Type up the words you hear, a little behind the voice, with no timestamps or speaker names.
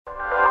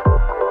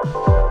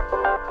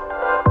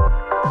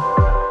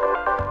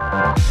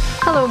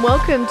and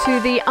welcome to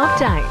The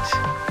Update.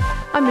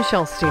 I'm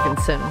Michelle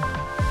Stevenson.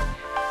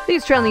 The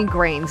Australian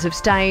Greens have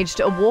staged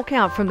a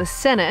walkout from the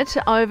Senate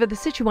over the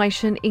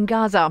situation in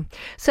Gaza.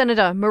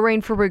 Senator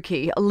Mehreen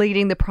Faruqi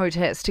leading the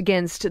protest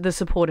against the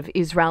support of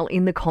Israel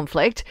in the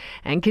conflict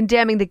and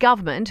condemning the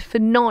government for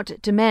not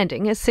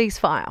demanding a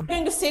ceasefire. I'm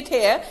going to sit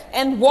here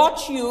and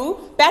watch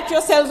you pat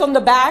yourselves on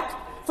the back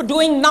for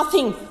doing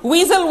nothing.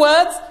 Weasel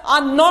words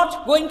are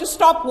not going to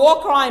stop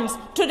war crimes.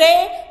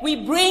 Today,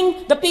 we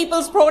bring the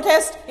people's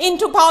protest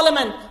into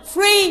Parliament.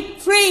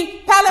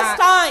 Free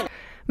Palestine!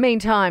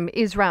 Meantime,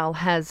 Israel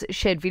has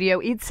shared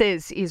video it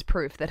says is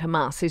proof that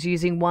Hamas is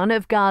using one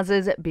of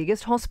Gaza's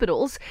biggest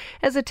hospitals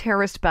as a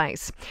terrorist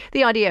base.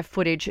 The IDF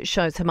footage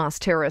shows Hamas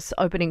terrorists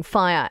opening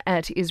fire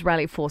at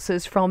Israeli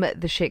forces from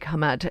the Sheikh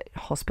Hamad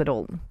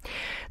hospital.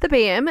 The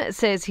PM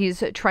says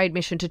his trade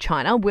mission to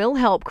China will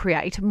help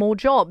create more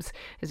jobs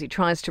as he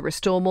tries to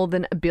restore more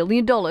than $1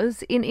 billion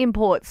in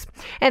imports.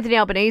 Anthony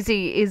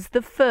Albanese is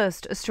the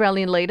first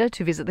Australian leader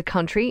to visit the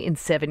country in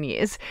 7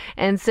 years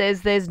and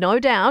says there's no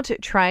doubt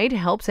trade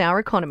helps our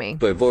economy.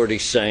 We've already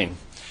seen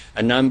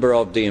a number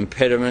of the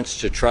impediments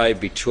to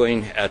trade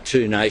between our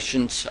two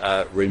nations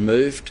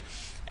removed,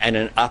 and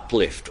an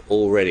uplift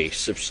already,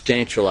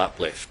 substantial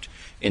uplift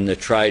in the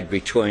trade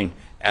between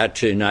our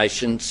two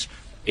nations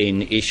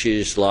in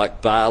issues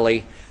like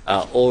barley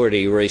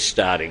already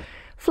restarting.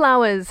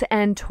 Flowers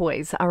and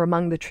toys are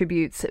among the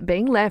tributes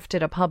being left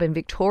at a pub in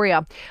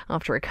Victoria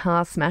after a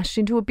car smashed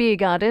into a beer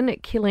garden,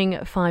 killing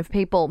 5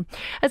 people.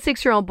 A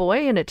 6-year-old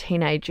boy and a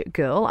teenage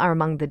girl are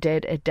among the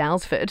dead at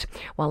Daylesford,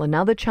 while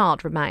another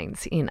child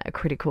remains in a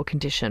critical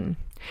condition.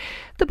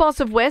 The boss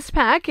of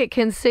Westpac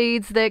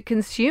concedes that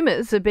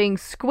consumers are being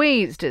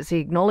squeezed as he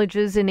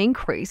acknowledges an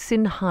increase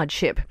in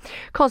hardship.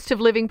 Cost of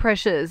living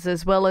pressures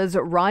as well as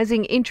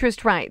rising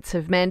interest rates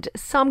have meant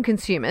some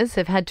consumers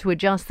have had to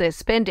adjust their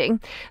spending.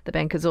 The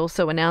bank has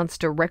also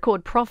announced a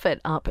record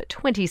profit up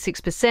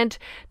 26%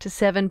 to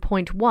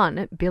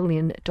 $7.1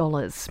 billion.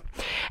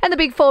 And the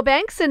big 4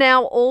 banks are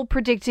now all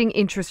predicting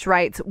interest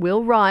rates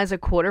will rise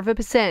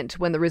 0.25%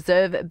 when the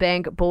Reserve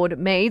Bank Board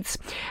meets.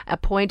 A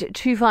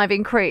 0.25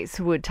 increase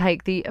would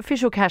take the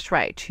official cash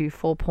rate to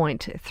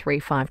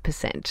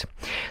 4.35%.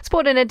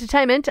 Sport and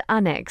entertainment are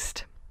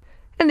next.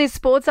 And this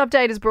sports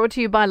update is brought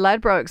to you by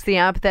Ladbrokes, the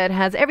app that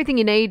has everything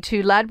you need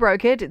to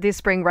Ladbroke it this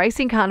spring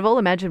racing carnival.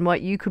 Imagine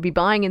what you could be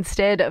buying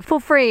instead. For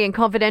free and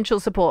confidential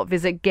support,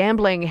 visit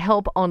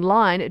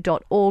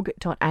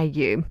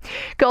gamblinghelponline.org.au.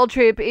 Gold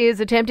Trip is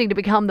attempting to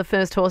become the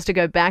first horse to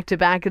go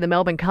back-to-back in the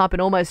Melbourne Cup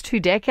in almost 2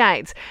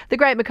 decades. The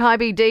Great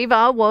Makybe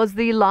Diva was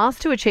the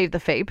last to achieve the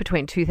feat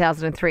between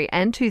 2003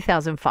 and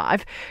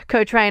 2005.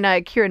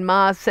 Co-trainer Kieran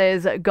Maher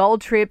says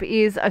Gold Trip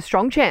is a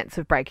strong chance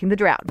of breaking the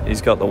drought.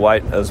 He's got the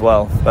weight as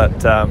well,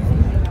 but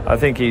I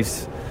think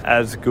he's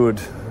as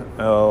good,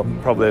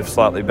 probably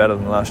slightly better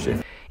than last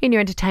year. In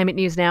your entertainment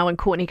news now, and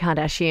Kourtney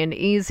Kardashian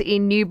is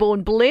in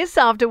newborn bliss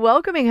after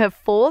welcoming her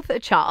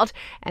 4th child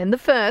and the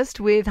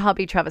first with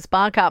hubby Travis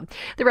Barker.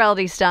 The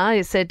reality star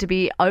is said to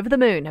be over the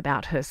moon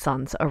about her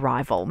son's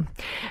arrival.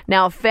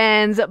 Now,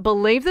 fans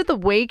believe that The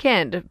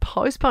Weeknd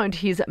postponed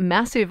his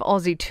massive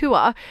Aussie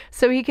tour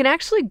so he can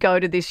actually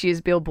go to this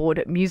year's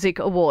Billboard Music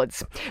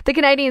Awards. The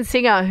Canadian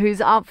singer,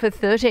 who's up for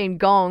 13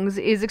 gongs,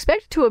 is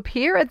expected to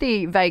appear at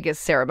the Vegas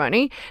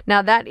ceremony.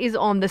 Now, that is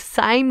on the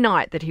same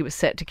night that he was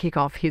set to kick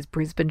off his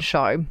Brisbane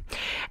show.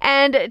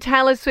 And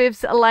Taylor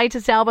Swift's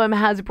latest album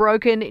has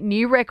broken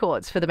new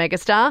records for the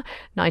megastar.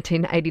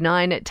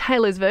 1989,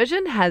 Taylor's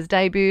version has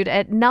debuted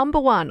at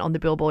 #1 on the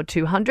Billboard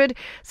 200,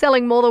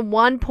 selling more than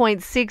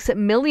 1.6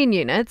 million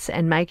units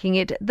and making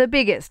it the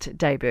biggest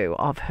debut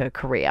of her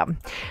career.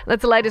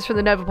 That's the latest from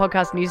the Nova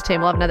Podcast News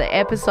team. We'll have another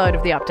episode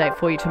of The Update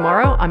for you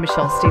tomorrow. I'm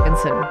Michelle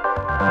Stevenson.